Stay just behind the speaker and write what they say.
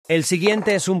El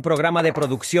siguiente es un programa de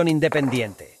producción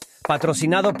independiente,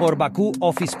 patrocinado por Bakú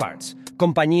Office Parts,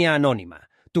 compañía anónima,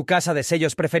 tu casa de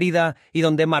sellos preferida y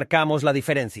donde marcamos la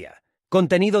diferencia.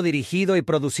 Contenido dirigido y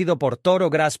producido por Toro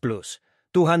Grass Plus,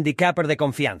 tu handicapper de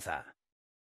confianza.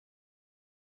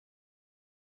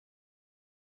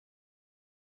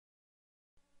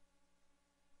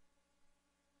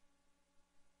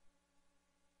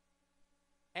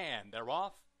 And they're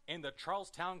off. In the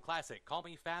Charlestown Classic, Call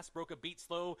Me Fast broke a beat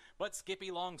slow, but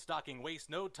Skippylongstocking wastes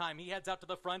no time. He heads out to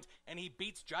the front, and he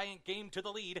beats Giant Game to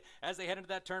the lead as they head into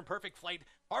that turn. Perfect Flight,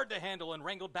 hard to handle and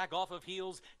wrangled back off of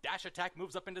heels. Dash Attack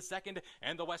moves up into second,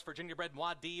 and the West Virginia bred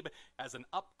Muad'Dib has an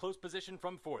up-close position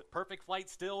from fourth. Perfect Flight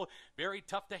still very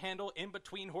tough to handle in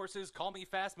between horses. Call Me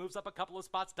Fast moves up a couple of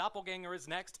spots. Doppelganger is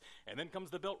next, and then comes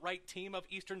the Built Right team of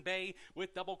Eastern Bay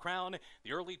with Double Crown.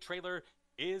 The early trailer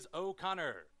is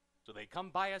O'Connor. So they come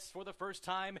by us for the first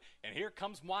time, and here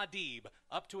comes Muad'Dib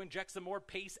up to inject some more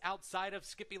pace outside of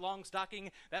Skippylongstocking.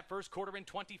 That first quarter in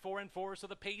 24-4, so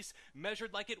the pace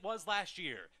measured like it was last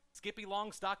year.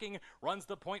 Skippylongstocking runs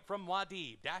the point from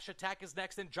Muad'Dib. Dash Attack is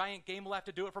next, and Giant Game will have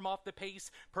to do it from off the pace.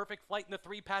 Perfect Flight in the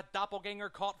three-path. Doppelganger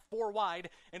caught 4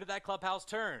 wide into that clubhouse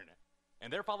turn.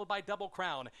 And they're followed by Double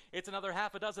Crown. It's another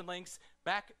half a dozen lengths.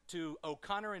 Back to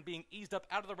O'Connor, and being eased up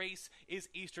out of the race is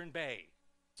Eastern Bay.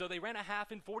 So they ran a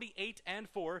half in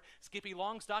 48-4.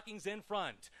 Skippylongstocking's in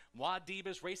front. Muad'Dib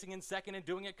is racing in second and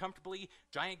doing it comfortably.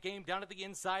 Giant Game down to the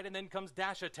inside, and then comes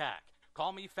Dash Attack.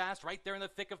 Call Me Fast right there in the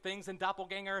thick of things, and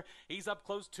Doppelganger, he's up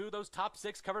close to those top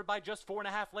 6 covered by just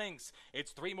 4.5 lengths.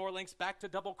 It's 3 more lengths back to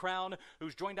Double Crown,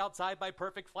 who's joined outside by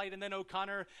Perfect Flight, and then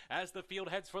O'Connor as the field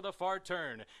heads for the far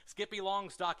turn.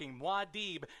 Skippylongstocking,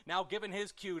 Muad'Dib now given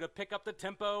his cue to pick up the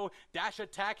tempo. Dash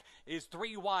Attack is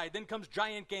 3 wide, then comes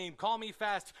Giant Game. Call Me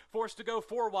Fast forced to go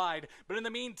 4 wide, but in the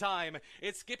meantime,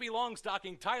 it's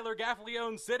Skippylongstocking. Tyler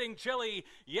Gaffalione sitting chilly,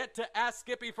 yet to ask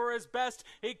Skippy for his best.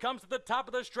 He comes to the top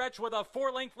of the stretch with a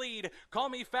 4-length lead. Call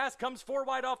Me Fast comes 4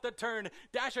 wide off the turn.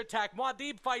 Dash Attack,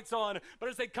 Muad'Dib fights on, but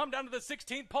as they come down to the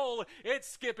 16th pole,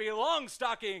 it's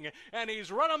Skippylongstocking, and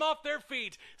he's run them off their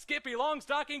feet.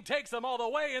 Skippylongstocking takes them all the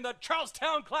way in the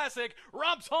Charlestown Classic,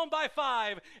 romps home by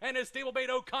 5, and his stablemate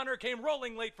O'Connor came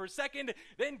rolling late for second.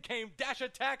 Then came Dash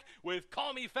Attack with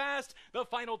Call Me Fast. The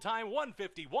final time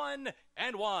 151-1.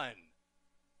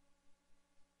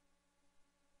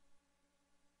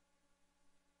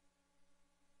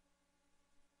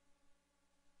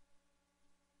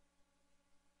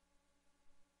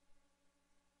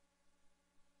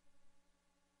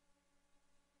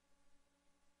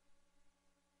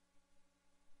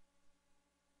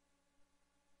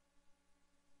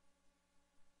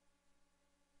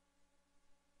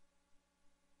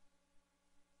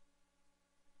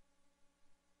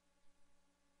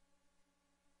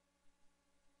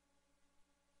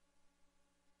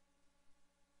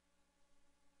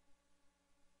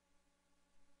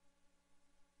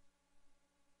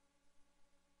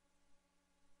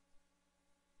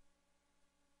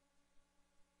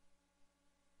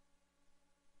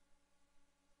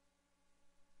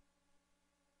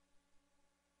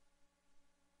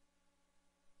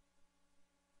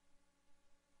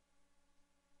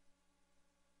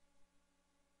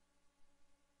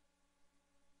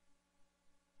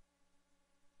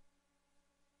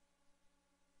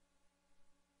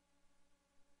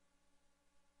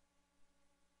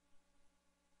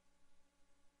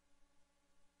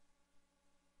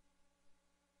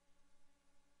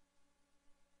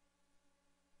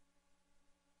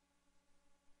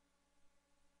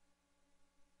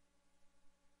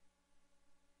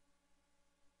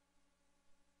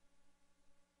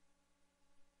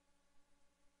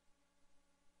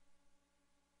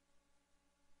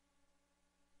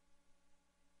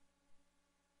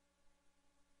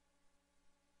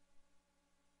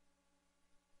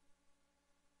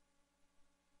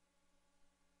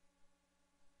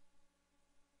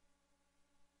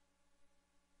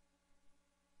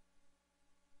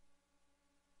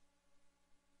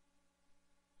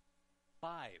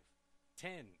 5,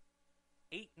 10,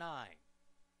 8, 9.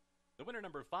 The winner,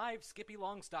 number 5,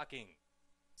 Skippylongstocking.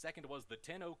 Second was the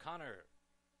 10, O'Connor.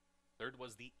 Third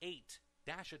was the 8,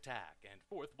 Dash Attack. And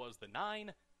fourth was the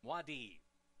 9, Muad'Dib.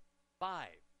 5,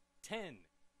 10,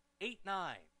 8,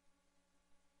 9.